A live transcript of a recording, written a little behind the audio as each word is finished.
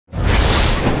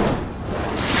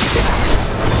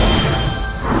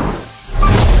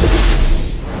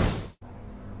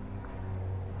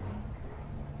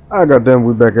I goddamn,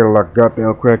 we back at it like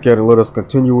goddamn crack at it. Let us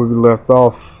continue where we left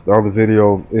off. The other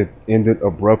video, it ended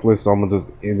abruptly, so I'm gonna just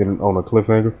end it on a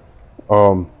cliffhanger.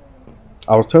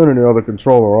 I was turning the other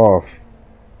controller off,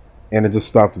 and it just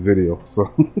stopped the video.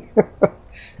 So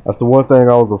that's the one thing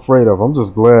I was afraid of. I'm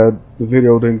just glad the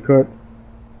video didn't cut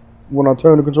when I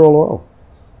turned the controller off.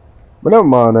 But never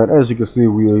mind that. As you can see,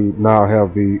 we now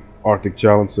have the Arctic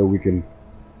Challenge, so we can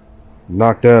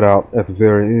knock that out at the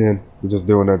very end. We're just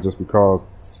doing that just because.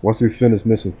 Once we finish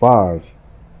mission 5,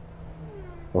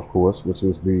 of course, which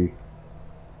is the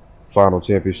final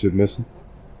championship mission,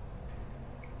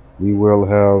 we will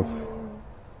have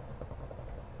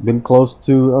been close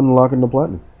to unlocking the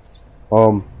platinum.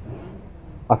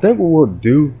 I think what we'll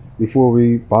do before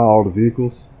we buy all the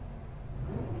vehicles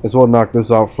is we'll knock this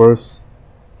out first,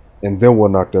 and then we'll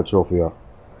knock that trophy out.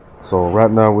 So right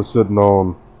now we're sitting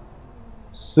on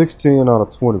 16 out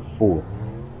of 24.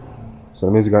 So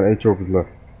that means we got 8 trophies left.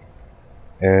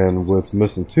 And with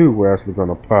mission 2, we're actually going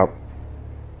to pop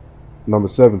number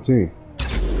 17,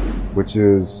 which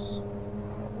is,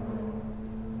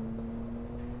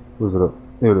 who's it up?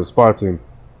 Yeah, the Spy Team.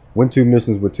 Win 2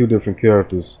 missions with 2 different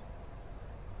characters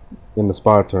in the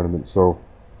Spy Tournament. So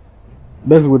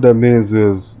basically what that means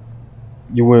is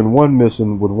you win 1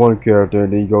 mission with 1 character,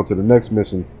 and then you go to the next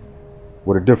mission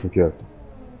with a different character,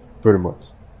 pretty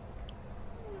much.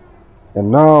 And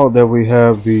now that we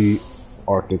have the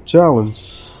Arctic Challenge,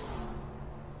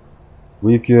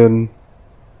 we can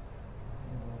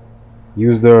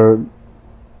use their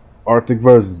Arctic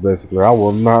versions. Basically, I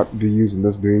will not be using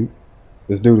this dude.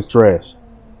 This dude is trash.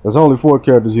 There's only 4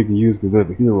 characters you can use because they're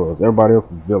the heroes. Everybody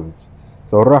else is villains.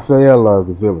 So Rafaela is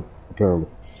a villain, apparently.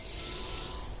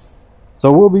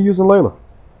 So we'll be using Layla.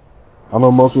 I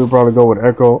know most people probably go with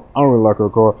Echo. I don't really like her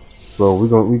car, so we're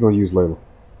gonna use Layla.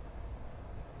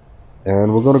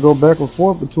 And we're gonna go back and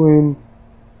forth between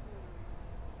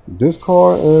this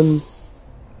car and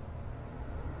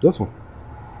this one.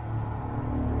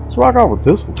 Let's rock out with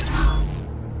this one.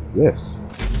 Yes.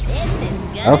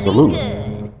 Absolutely.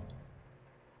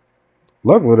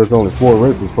 Luckily, there's only 4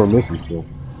 races per mission, so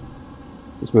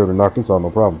let's be able to knock this out, no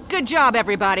problem. Good job,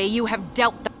 everybody. You have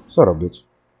dealt the— Shut up, bitch.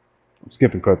 I'm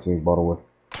skipping cutscenes, by the way.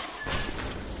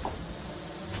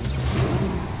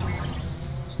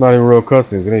 It's not even real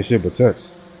cutscenes. It ain't shit but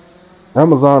text.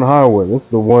 Amazon Highway. This is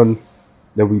the one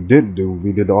that we didn't do.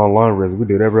 We did the online race. We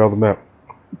did every other map.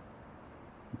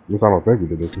 At least I don't think we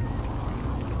did this one.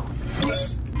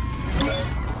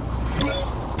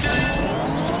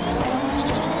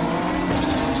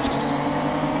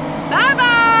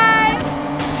 Bye-bye!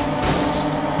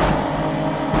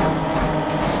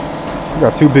 We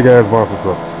got 2 big-ass monster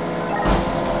trucks.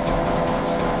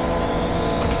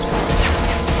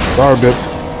 Sorry, bitch.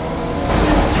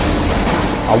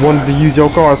 I wanted to use your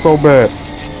car so bad.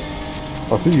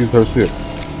 Oh, she used her shit.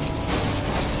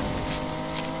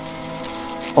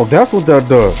 Oh, that's what that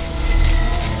does.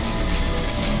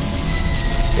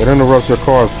 It interrupts your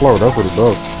car's flow. That's what it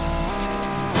does.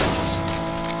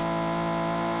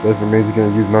 Basically means you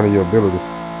can't use none of your abilities.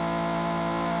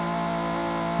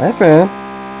 That's fine.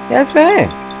 That's fine.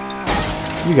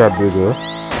 You got big girl.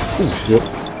 Oh, shit.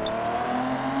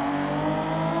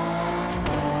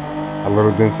 I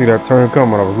literally didn't see that turn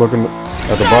coming. I was looking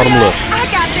at the bottom left. I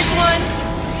got this one.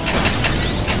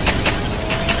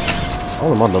 I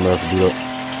don't want my dumb ass to do that.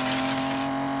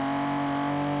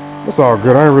 It's all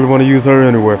good. I didn't really want to use her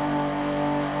anyway.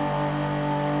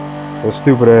 That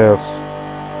stupid ass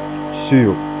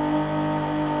shield.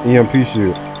 EMP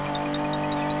shield.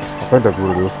 I think that's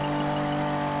what it is.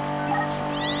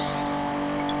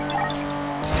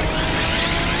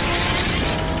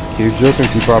 Keep joking,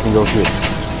 keep popping your shit.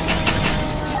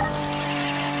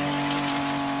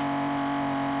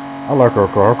 I like her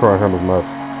car. Her car handles nice.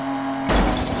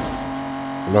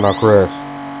 And then I crash.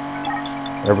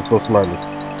 Ever so slightly.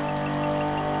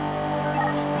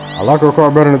 I like her car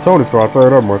better than Tony's car, I'll tell you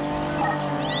that much.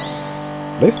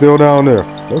 They still down there.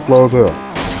 They slow as hell.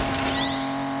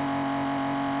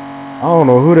 I don't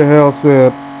know who the hell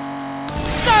said.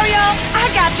 Sorry, y'all.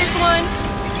 I got this one.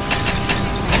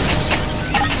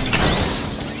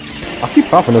 I keep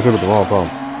popping this shit at the wrong time.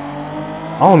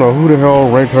 I don't know who the hell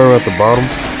ranked her at the bottom.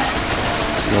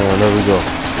 Man, there we go.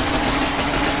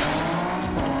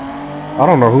 I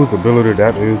don't know whose ability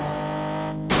that is.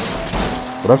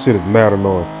 But that shit is mad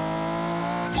annoying.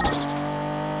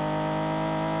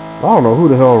 I don't know who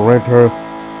the hell ranked her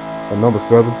at number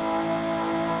 7.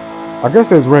 I guess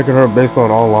they're ranking her based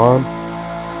on online.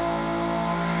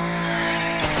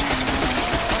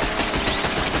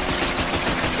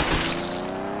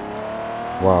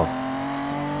 Wow.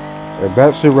 If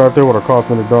that shit right there would have cost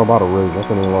me the dub, I'd have raised. I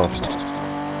can't even lie.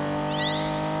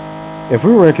 If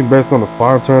we ranking based on the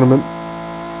Spire tournament,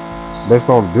 based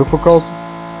on difficulty,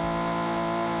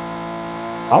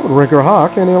 I would rank her high. I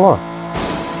can't even lie.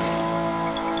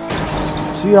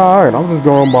 She alright. I'm just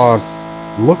going by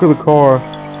look of the car,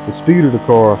 the speed of the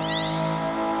car,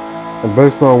 and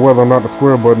based on whether or not the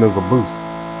square button is a boost.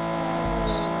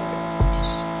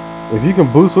 If you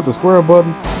can boost with the square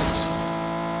button,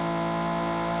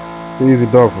 it's an easy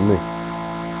dub for me.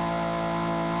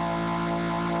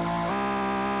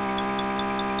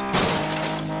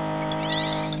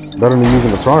 Better than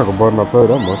using the triangle button, I'll tell you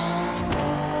that much.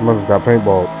 Somebody just got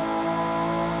paintballed.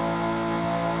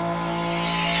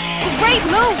 Great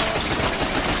move!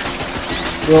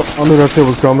 Well, I knew that shit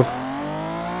was coming.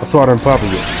 That's why I didn't pop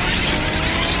it yet.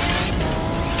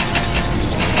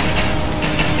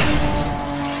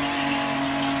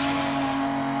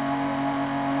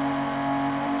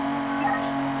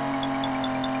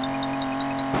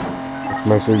 Just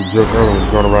make sure you jerk early when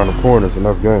you're going around the corners, and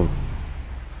that's game.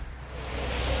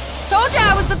 Told you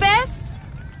I was the best!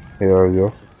 Hell yeah.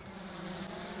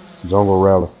 Jungle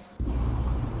Rally.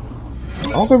 I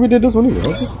don't think we did this one either,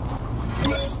 okay?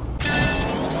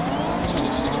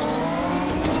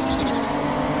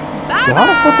 So how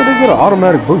the fuck did they get an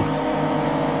automatic boost?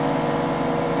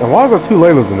 And why is there 2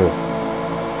 Laylas in there?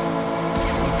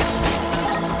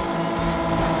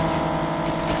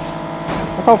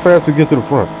 Look how fast we get to the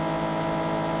front.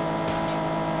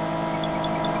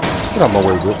 Get out my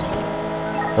way, bitch.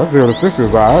 That 0 to 60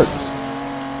 is alright.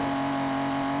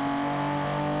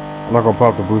 I'm not gonna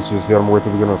pop the boost just yet. I'm gonna wait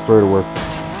till we get on straightaway.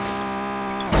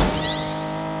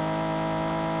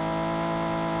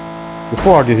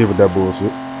 Before I get hit with that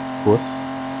bullshit, of course.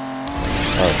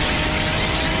 Alright.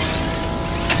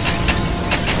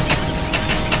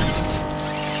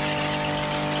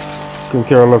 Couldn't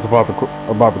care less about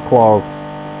the claws,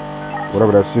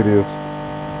 whatever that shit is.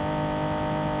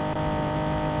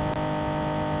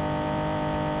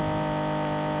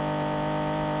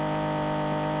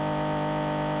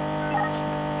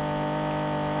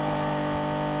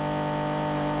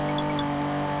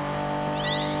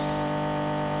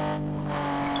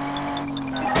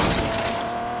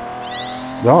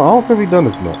 Y'all, I don't think we done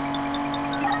this much.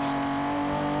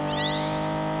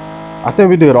 I think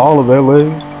we did all of LA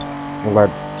in like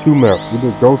 2 maps. We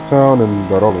did Ghost Town and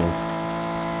that other one.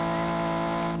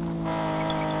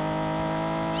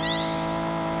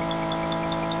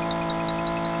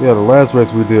 Yeah, the last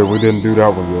race we didn't do that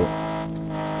one yet.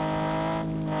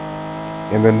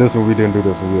 And then this one, we didn't do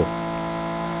this one yet.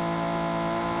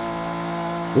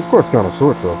 This course kind of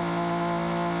short though.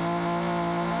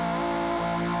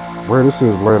 Where this shit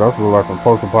is laid, that's like some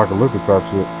post-apocalyptic type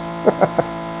shit.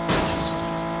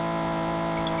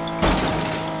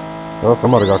 Oh,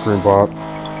 somebody got cream pop.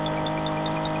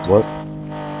 What?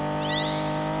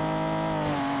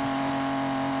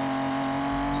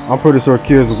 I'm pretty sure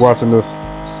kids are watching this.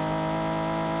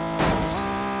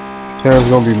 Parents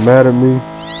gonna be mad at me.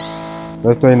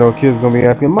 Next thing you know, kids gonna be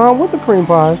asking, Mom, what's a cream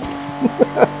pie?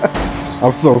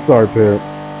 I'm so sorry, parents.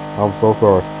 I'm so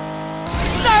sorry.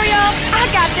 Sorry, y'all. I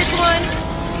got this one.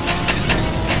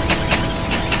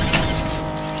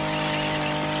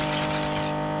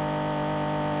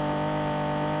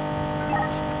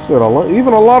 Shit,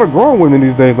 even a lot of grown women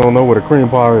these days don't know what a cream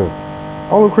pie is.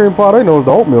 Only cream pie they know is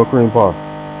the oatmeal cream pie.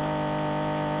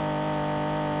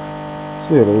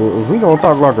 Shit, if we gonna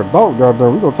talk like adults,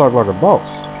 goddamn, we gonna talk like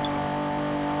adults.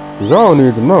 Cause y'all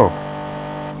need to know.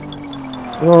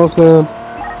 You know what I'm saying?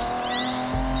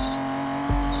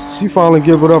 She finally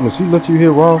give it up and she let you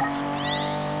hit raw.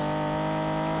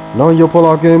 Knowing your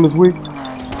pull-out game is weak,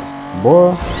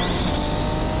 boy.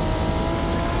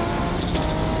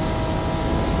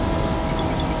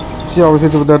 She always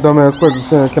hits you with that dumbass question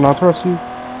saying, "Can I trust you?"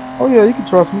 Oh yeah, you can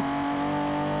trust me.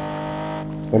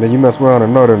 And then you mess around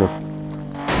and nut in her.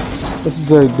 But she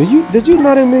say, "Did you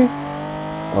nut in me?"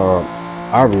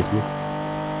 Obviously.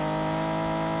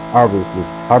 Obviously.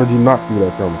 How did you not see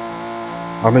that coming?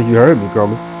 I think you heard me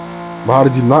coming. But how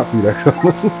did you not see that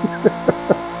coming?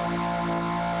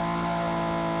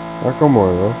 Now, come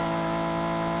on, man.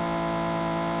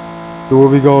 So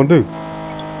what we gonna do?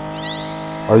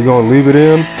 Are you gonna leave it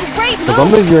in? Because I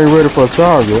know you ain't ready for a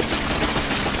shower yet.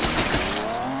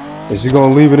 Is she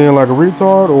gonna leave it in like a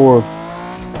retard, or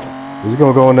is she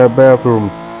gonna go in that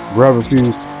bathroom, grab a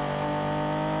few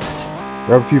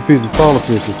pieces of toilet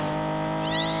tissue,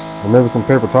 and maybe some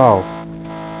paper towels,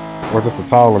 or just a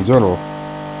towel in general?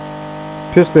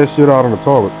 Piss that shit out in the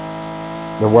toilet,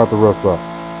 then wipe the rest up,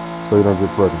 so you don't get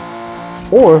pregnant.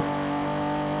 Or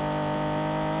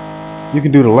you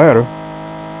can do the latter,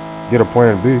 get a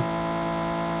plan B.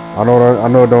 I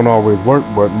know it don't always work,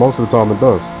 but most of the time it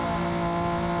does.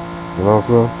 You know what I'm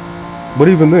saying? But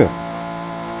even then,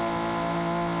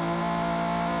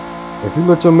 if you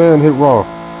let your man hit raw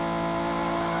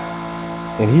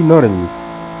and he nutting you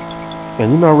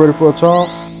and you're not ready for a child,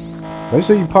 make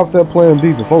sure you pop that plan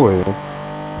B beforehand.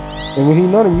 And when he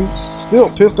nutting you, still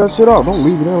piss that shit out. Don't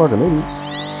leave it in like an idiot.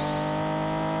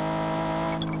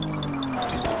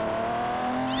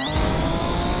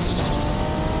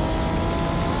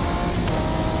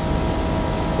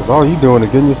 Cause all you doing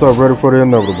is getting yourself ready for the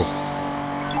inevitable.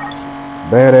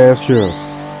 Badass cheering.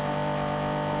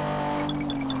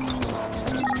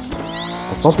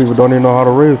 Some people don't even know how to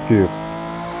raise kids.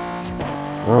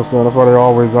 You know what I'm saying? That's why they're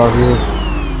always out here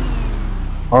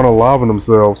unaliving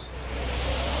themselves.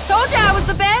 Told you I was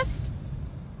the best.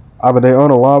 Either they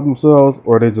unalive themselves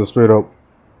or they just straight up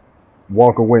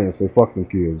walk away and say fuck them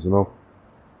kids, you know?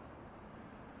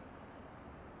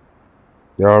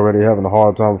 They're already having a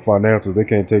hard time with finances. They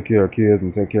can't take care of kids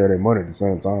and take care of their money at the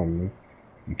same time, you know?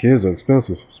 And kids are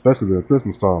expensive, especially at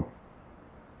Christmas time.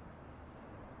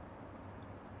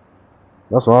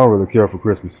 That's why I don't really care for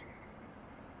Christmas.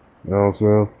 You know what I'm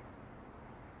saying?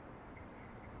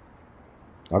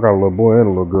 I got a little boy and a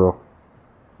little girl.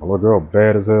 My little girl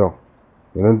bad as hell.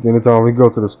 And anytime we go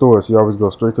to the store, she always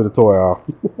goes straight to the toy aisle.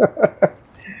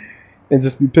 And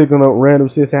just be picking up random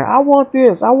shit saying, I want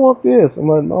this, I want this. I'm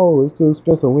like, no, it's too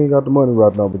expensive. We ain't got the money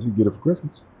right now, but you get it for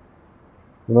Christmas.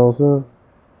 You know what I'm saying?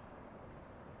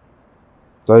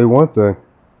 Tell you one thing.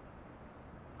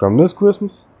 Come this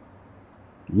Christmas,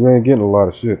 you ain't getting a lot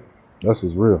of shit. That's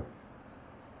just real.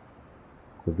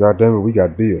 Because goddamn it, we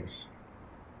got bills.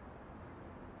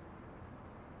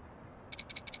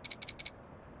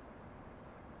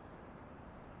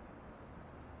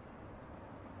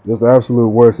 It's the absolute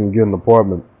worst when you get an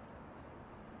apartment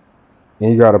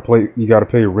and you gotta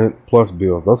pay rent plus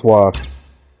bills. That's why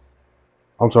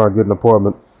I'm trying to get an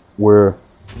apartment where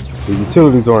the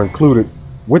utilities are included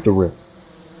with the rent.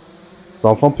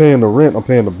 So if I'm paying the rent, I'm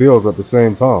paying the bills at the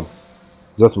same time,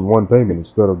 just with one payment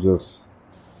instead of just,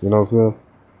 you know what I'm saying?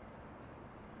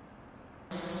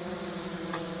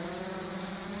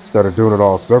 Instead of doing it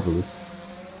all separately,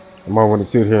 I might want to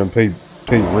sit here and pay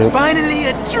rent. Finally,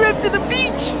 a trip to the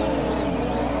beach!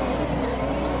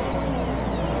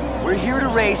 We're here to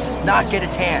race, not get a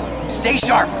tan. Stay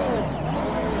sharp!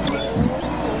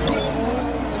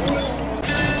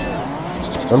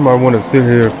 I might want to sit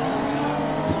here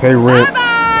and pay rent.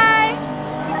 Bye-bye!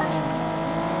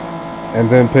 And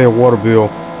then pay a water bill,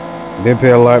 and then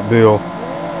pay a light bill,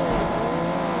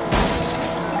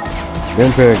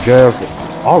 then pay a gas.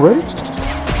 Already?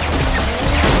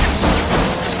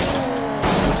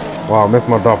 Wow, I missed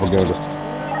my doppelganger.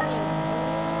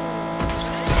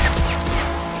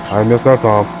 I ain't missed that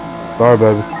time. Sorry,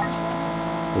 baby.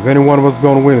 If any one of us is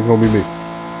gonna win, it's gonna be me.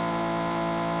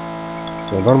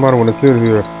 So it doesn't matter when I sit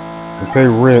here and pay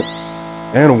rent,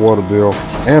 and a water bill,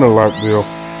 and a light bill,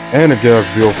 and a gas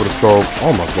bill for the stove.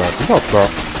 Oh my god, you gotta stop.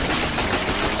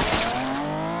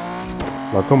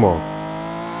 Now come on.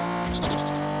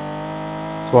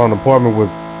 So an apartment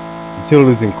with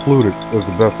utilities included is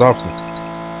the best option.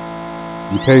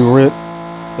 You pay rent,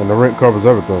 and the rent covers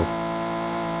everything,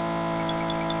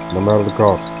 no matter the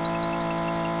cost.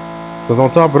 Because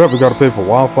on top of that, we got to pay for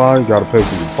Wi-Fi, you got to pay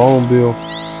for your phone bill.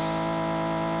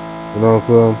 You know what I'm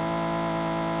saying?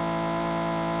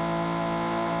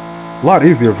 It's a lot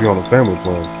easier if you're on a family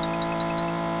plan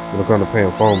when it comes to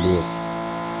paying phone bills.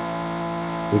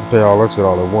 You can pay all that shit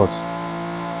all at once.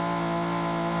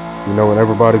 You know, when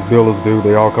everybody's bill is due,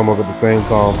 they all come up at the same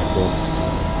time. So,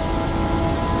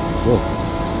 yeah.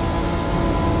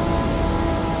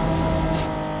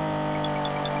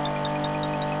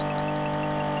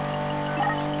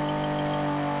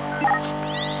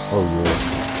 Oh yeah.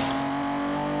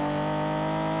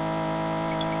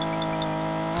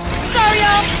 Sorry,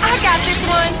 y'all. I got this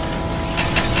one.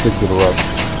 Stick to the right.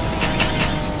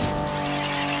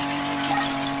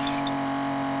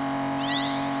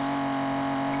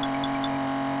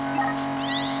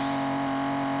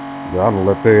 Yeah, I done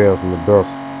left their ass in the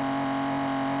dust.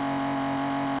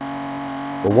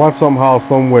 But why somehow,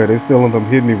 somewhere, they still end up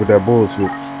hitting me with that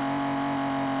bullshit.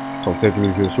 So I'm taking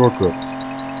these here shortcuts.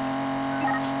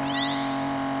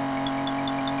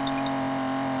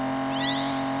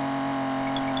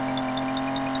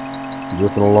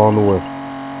 Drifting along the way.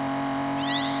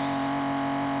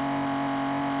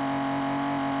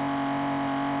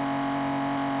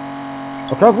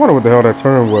 Okay, I was wondering what the hell that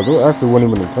turn was. It actually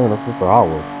wasn't even a turn, that's just a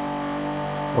highway.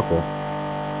 Okay.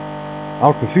 I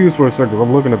was confused for a second.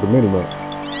 I'm looking at the mini-map.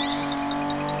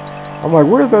 I'm like,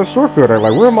 where's that shortcut at?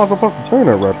 Like, where am I supposed to turn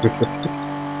at right there?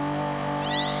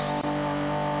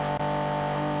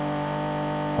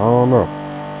 I don't know.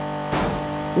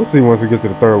 We'll see once we get to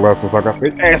the third lesson. So I got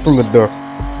the ass in the dust.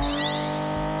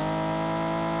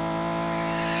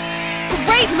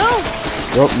 Great move!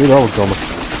 Yep, knew that was coming.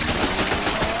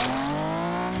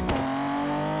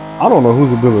 I don't know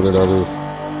whose ability that is.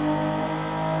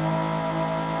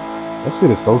 That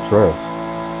shit is so trash.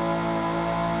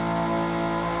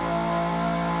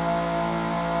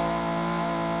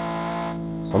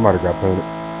 Somebody got painted.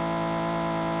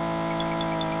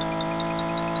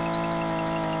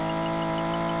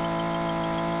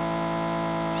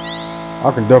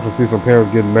 I can definitely see some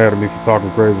parents getting mad at me for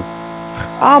talking crazy.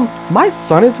 My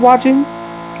son is watching.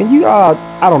 Can you,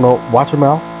 I don't know, watch your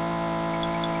mouth?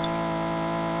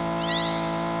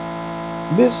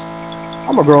 Bitch,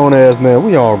 I'm a grown ass man.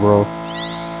 We all grown.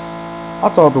 I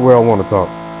talk the way I want to talk.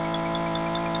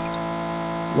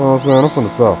 You know what I'm saying? I'm from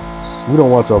the South. We don't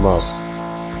watch our mouth.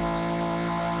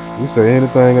 We say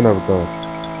anything and everything.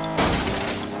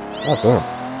 God damn.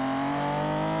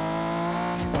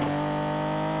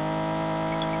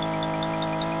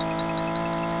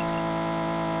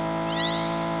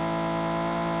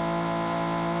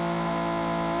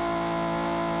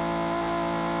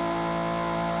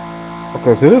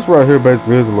 Okay, so this right here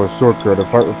basically is a little shortcut.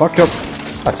 If I kept,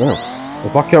 God damn,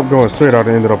 if I kept going straight, I'd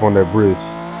ended up on that bridge.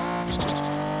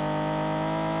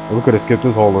 And we could have skipped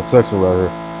this whole little section right here.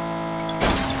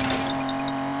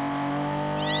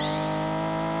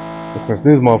 But since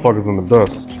these motherfuckers in the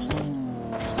dust,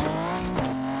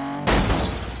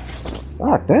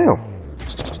 God damn.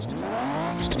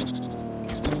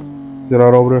 See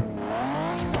that over there?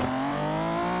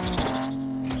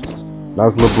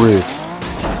 Nice little bridge.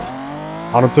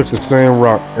 I done took the same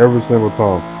route every single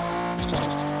time.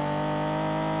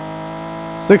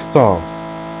 6 times.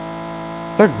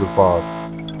 Technically 5.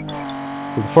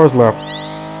 With the first lap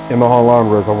in the whole line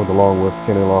race, I went the long way.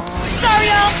 Kenny Law. Sorry,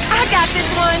 y'all. I got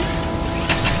this one.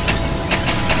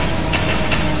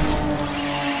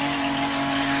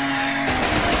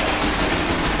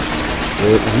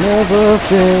 It never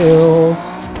fails.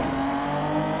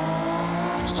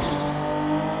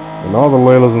 And all the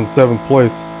Laylas in 7th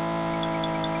place.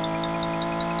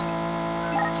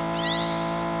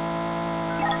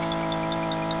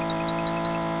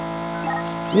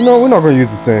 You know, we're not going to use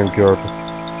the same character.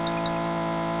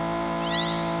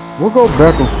 We'll go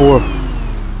back and forth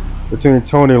between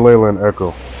Tony, Layla, and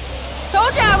Echo.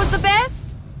 Told you I was the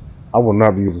best. I will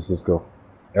not be using Cisco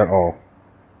at all.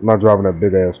 I'm not driving that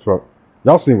big ass truck.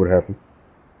 Y'all seen what happened.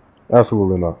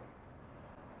 Absolutely not.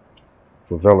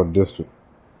 Favela District.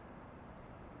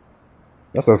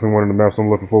 That's actually one of the maps I'm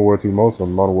looking forward to most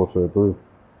on Modern Warfare 3.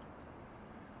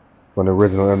 From the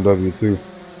original MW2.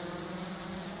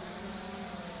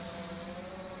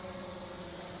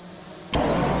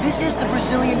 This is the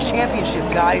Brazilian Championship,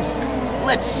 guys.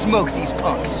 Let's smoke these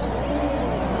punks.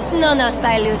 No,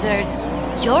 spy losers.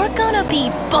 You're gonna be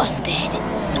busted.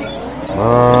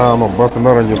 I'm gonna bust a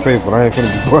nut on your face, but I ain't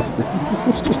finna be busted.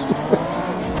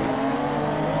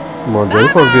 Come on, Jay. You're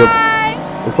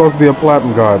supposed to be a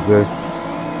platinum god, Jay.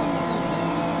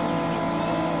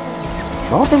 I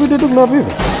don't think we did this enough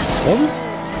either. Have we?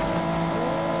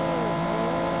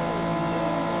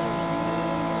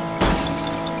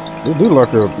 They do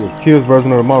like a kid's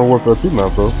version of the Modern Warfare 2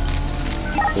 map, though.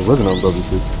 The original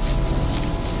WC.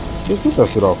 Just get that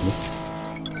shit off me.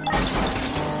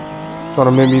 Trying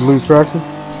to make me lose traction?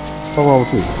 What's wrong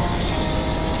with you?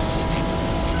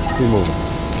 Keep moving.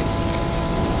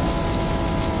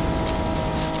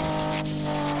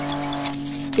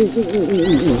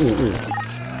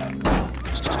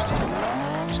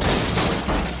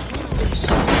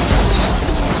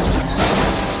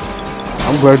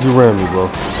 I'm glad you ran me, bro.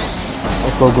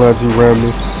 I'm so glad you ran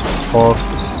me.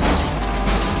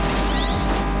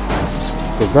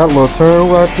 Cause that little turn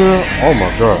right there, oh my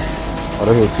god. Oh,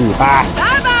 they hit too. Ah!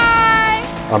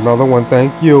 Bye-bye! Another one,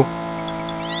 thank you.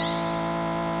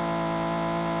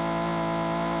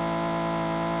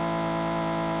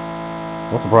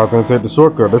 I'm surprised they didn't take the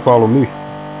shortcut. They follow me.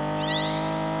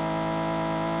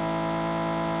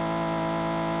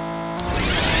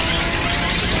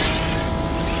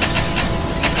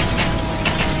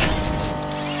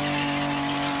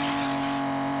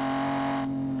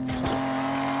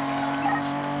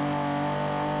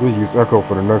 We'll use Echo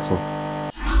for the next one.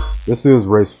 This is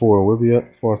race 4. Where we at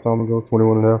as far as time goes?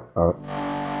 21 and a half? Alright.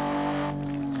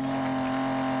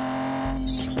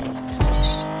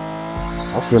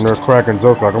 I'm sitting there cracking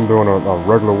jokes like I'm doing a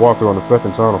regular walkthrough on the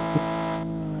second channel.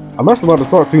 I'm actually about to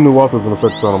start 2 new walkthroughs on the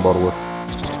second channel, by the way.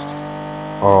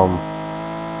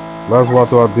 Last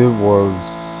walkthrough I did was...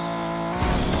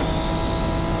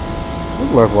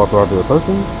 What's the last walkthrough I did?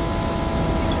 13?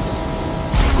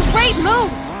 Great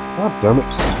move! God damn it.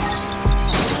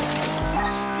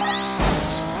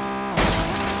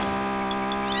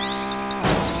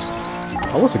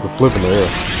 I wish it could flip in the air.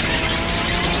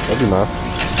 That'd be nice.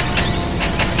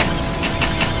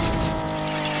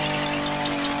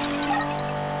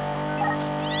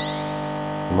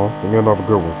 Come on, give me another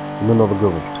good one. Give me another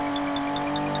good one.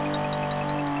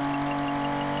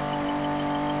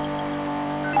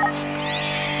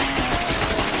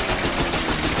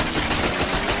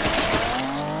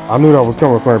 I knew that was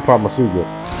coming, so I didn't pop my suit yet.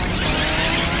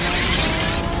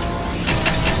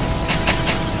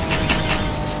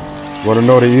 Want to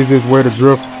know the easiest way to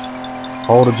drift?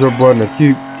 Hold the drift button and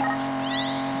keep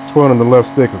twirling the left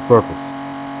stick in circles.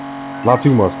 Not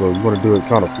too much though, you want to do it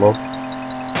kind of slow.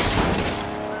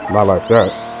 Not like that.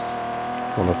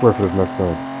 Come on, let's wait for this next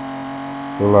turn.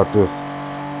 Do it like this.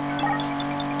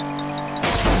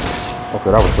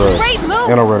 Okay, that was bad. Great move!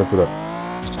 And I ran into that.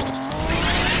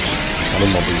 I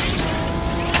need my boots.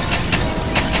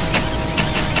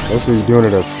 Make sure you're doing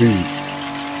it at speed.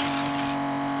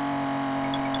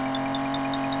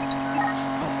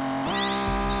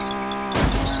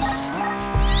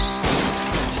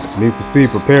 Need for Speed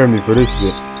preparing me for this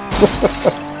shit.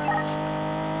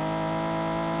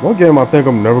 One game I think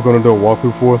I'm never gonna do a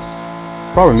walkthrough for.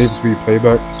 It's probably Need for Speed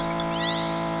Payback.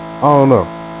 I don't know.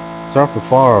 Chapter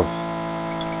 5.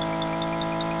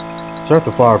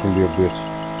 Chapter 5 can be a bitch.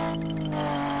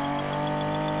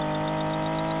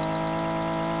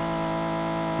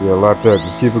 Yeah, like that.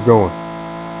 Just keep it going.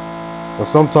 But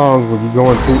sometimes when you're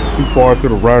going too far to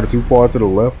the right or too far to the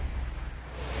left,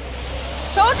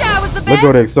 Told you I was the best! let go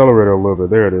of the accelerator a little bit.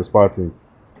 There it is, spot team.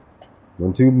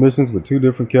 Run 2 missions with 2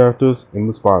 different characters in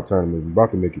the spot tournament. We're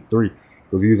about to make it 3. Because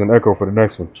we're using Echo for the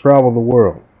next one. Travel the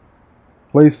world.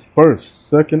 Place first,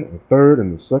 second, and third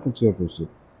in the second championship.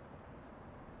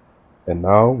 And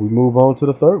now we move on to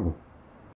the third one.